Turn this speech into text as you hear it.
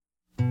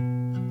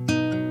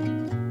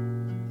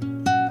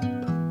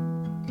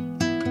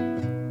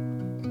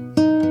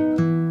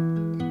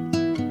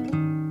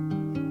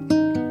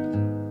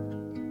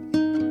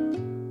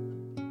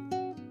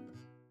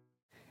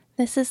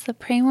This is the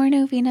Pray More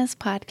Novenas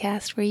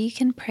podcast where you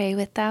can pray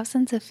with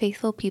thousands of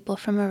faithful people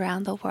from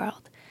around the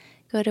world.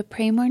 Go to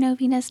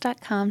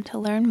praymorenovenas.com to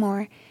learn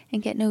more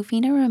and get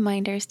novena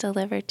reminders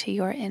delivered to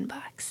your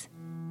inbox.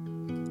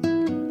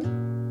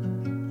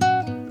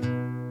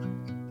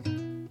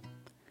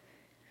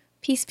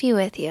 Peace be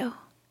with you.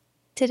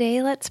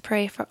 Today, let's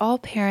pray for all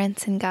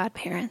parents and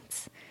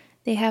godparents.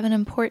 They have an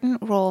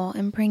important role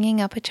in bringing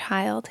up a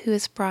child who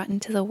is brought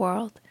into the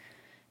world.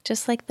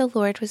 Just like the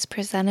Lord was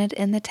presented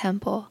in the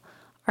temple,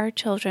 our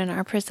children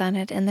are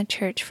presented in the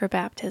church for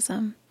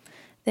baptism.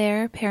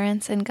 There,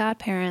 parents and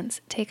godparents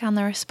take on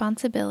the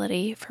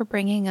responsibility for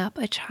bringing up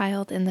a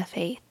child in the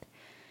faith.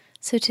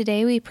 So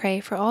today we pray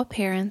for all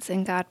parents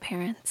and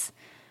godparents.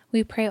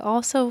 We pray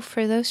also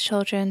for those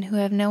children who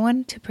have no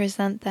one to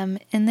present them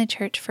in the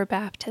church for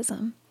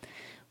baptism.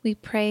 We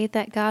pray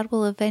that God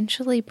will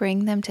eventually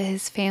bring them to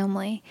His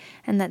family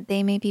and that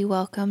they may be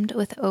welcomed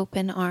with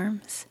open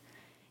arms.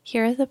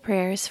 Here are the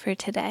prayers for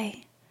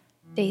today,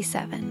 Day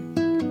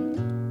 7.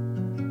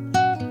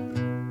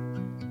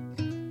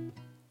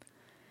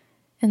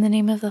 In the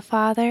name of the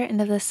Father,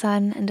 and of the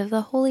Son, and of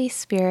the Holy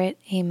Spirit,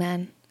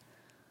 Amen.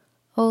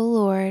 O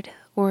Lord,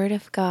 Word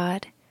of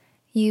God,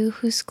 You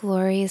whose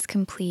glory is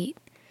complete,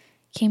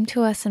 came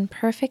to us in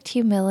perfect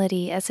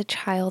humility as a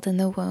child in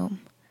the womb.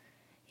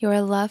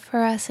 Your love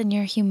for us and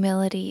your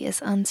humility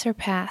is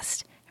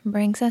unsurpassed and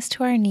brings us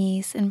to our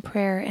knees in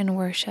prayer and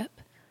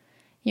worship.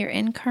 Your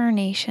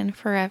incarnation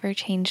forever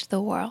changed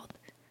the world.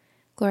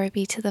 Glory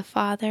be to the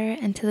Father,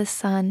 and to the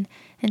Son,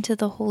 and to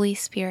the Holy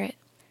Spirit,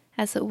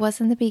 as it was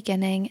in the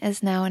beginning,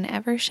 is now, and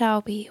ever shall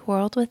be,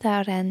 world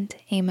without end.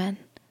 Amen.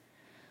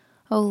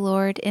 O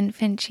Lord,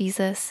 infant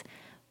Jesus,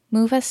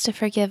 move us to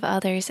forgive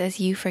others as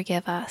you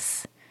forgive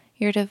us.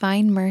 Your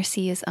divine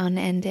mercy is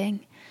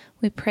unending.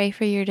 We pray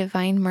for your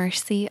divine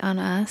mercy on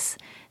us,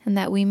 and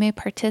that we may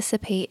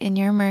participate in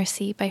your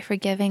mercy by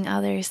forgiving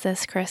others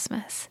this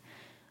Christmas.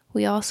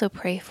 We also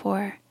pray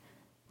for,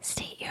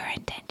 state your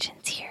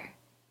intentions here.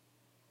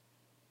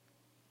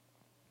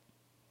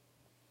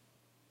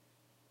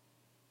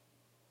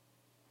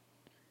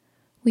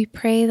 We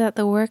pray that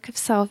the work of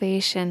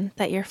salvation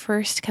that your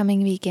first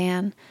coming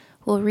began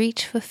will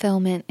reach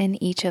fulfillment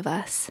in each of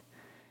us.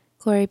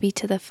 Glory be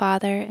to the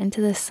Father, and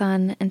to the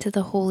Son, and to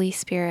the Holy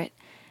Spirit,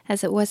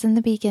 as it was in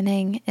the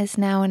beginning, is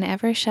now, and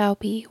ever shall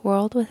be,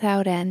 world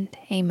without end.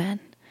 Amen.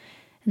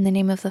 In the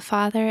name of the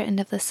Father, and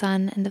of the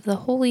Son, and of the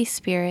Holy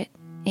Spirit.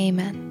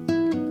 Amen.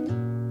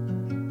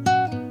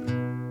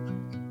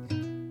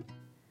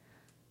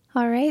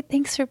 All right,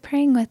 thanks for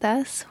praying with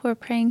us. We're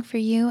praying for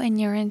you and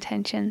your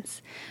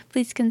intentions.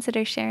 Please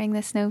consider sharing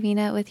this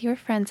novena with your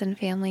friends and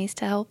families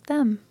to help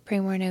them pray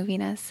more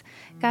novenas.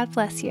 God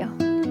bless you.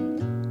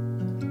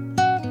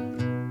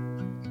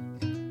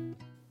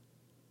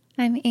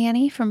 I'm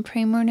Annie from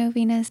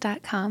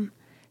praymorenovenas.com.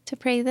 To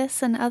pray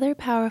this and other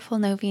powerful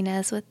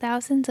novenas with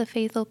thousands of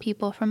faithful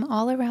people from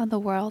all around the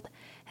world,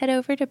 head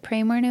over to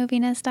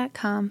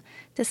praymorenovenas.com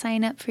to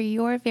sign up for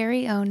your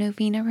very own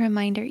novena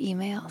reminder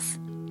emails.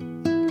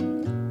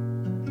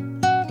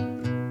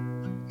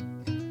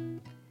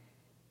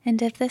 And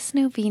if this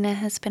novena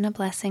has been a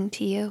blessing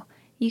to you,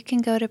 you can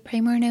go to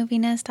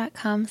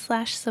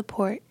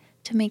praymorenovenas.com/support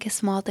to make a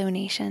small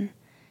donation.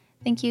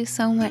 Thank you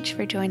so much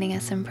for joining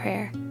us in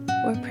prayer.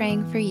 We're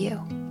praying for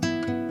you.